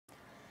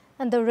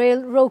And the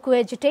Roko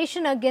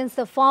agitation against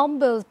the farm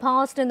bill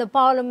passed in the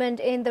parliament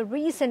in the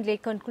recently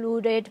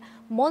concluded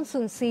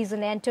monsoon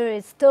season entered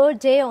its third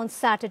day on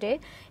Saturday.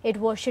 It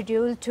was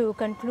scheduled to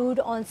conclude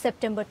on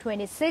September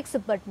 26,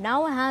 but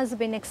now has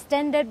been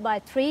extended by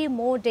 3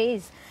 more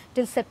days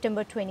till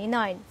September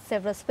 29.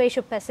 Several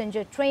special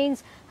passenger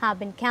trains have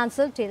been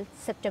cancelled till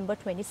September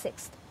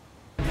 26th.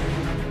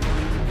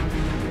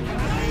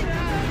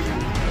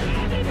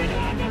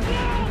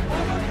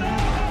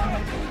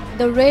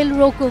 The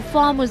Roko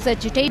farmers'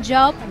 agitation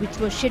job, which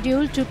was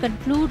scheduled to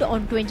conclude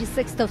on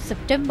 26th of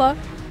September,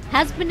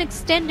 has been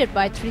extended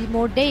by 3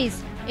 more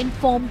days,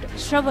 informed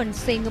Shravan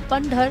Singh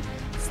Pandhar,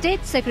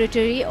 State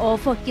Secretary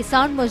of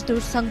Kisan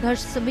Mazdoor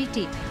Sangharsh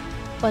Samiti.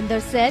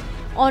 Pandhar said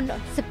on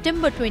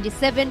September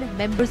 27,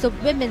 members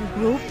of women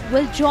group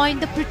will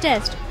join the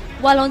protest,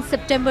 while on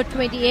September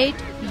 28,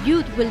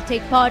 youth will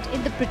take part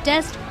in the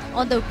protest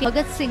on the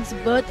Bhagat Singh's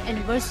birth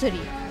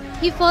anniversary.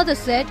 He further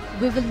said,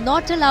 "We will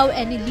not allow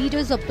any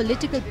leaders of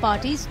political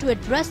parties to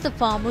address the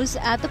farmers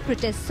at the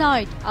protest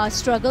site. Our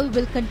struggle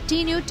will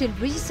continue till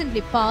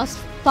recently passed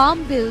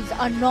farm bills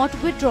are not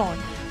withdrawn."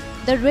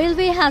 The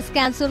railway has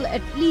cancelled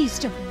at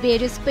least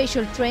various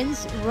special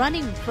trains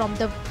running from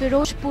the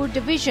Firozpur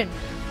division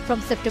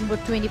from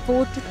September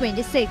 24 to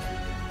 26,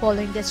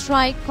 following the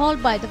strike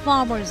called by the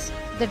farmers.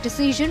 The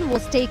decision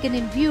was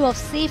taken in view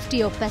of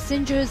safety of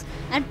passengers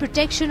and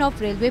protection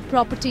of railway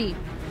property.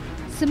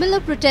 Similar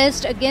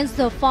protests against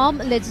the farm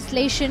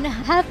legislation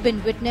have been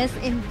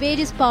witnessed in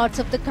various parts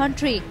of the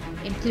country,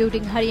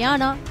 including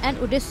Haryana and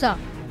Odisha.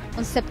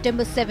 On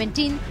September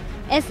 17,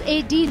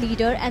 SAD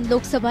leader and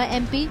Lok Sabha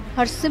MP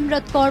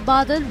Harsimrat Kaur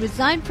Badal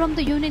resigned from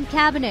the Union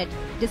Cabinet,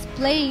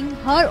 displaying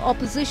her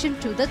opposition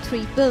to the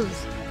 3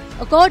 bills.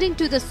 According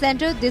to the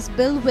centre, this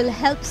bill will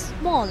help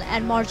small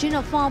and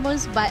marginal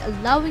farmers by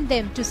allowing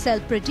them to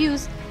sell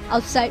produce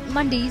outside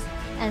mandis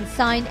and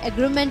sign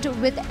agreement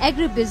with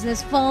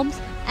agribusiness firms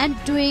and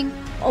doing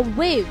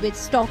away with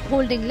stock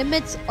holding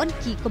limits on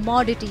key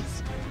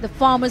commodities. The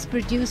Farmers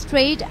Produce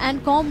Trade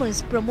and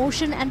Commerce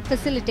Promotion and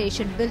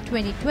Facilitation Bill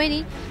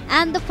 2020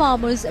 and the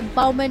Farmers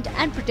Empowerment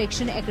and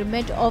Protection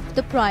Agreement of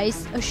the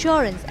Price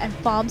Assurance and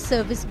Farm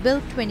Service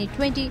Bill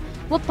 2020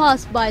 were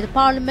passed by the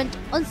Parliament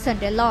on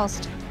Sunday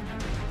last.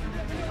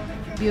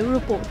 Bureau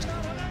Report.